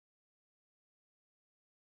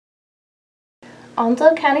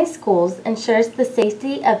Onslow County Schools ensures the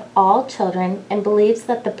safety of all children and believes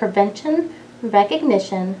that the prevention,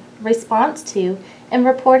 recognition, response to, and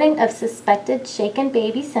reporting of suspected shaken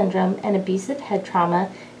baby syndrome and abusive head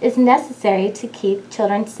trauma is necessary to keep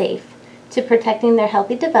children safe, to protecting their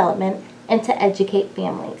healthy development, and to educate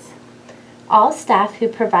families. All staff who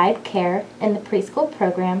provide care in the preschool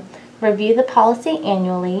program review the policy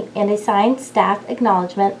annually, and a signed staff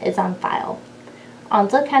acknowledgement is on file.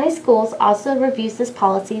 Onslow County Schools also reviews this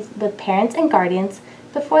policy with parents and guardians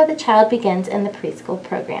before the child begins in the preschool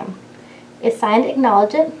program. A signed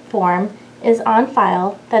acknowledgement form is on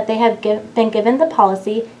file that they have been given the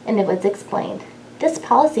policy and it was explained. This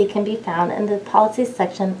policy can be found in the policies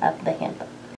section of the handbook.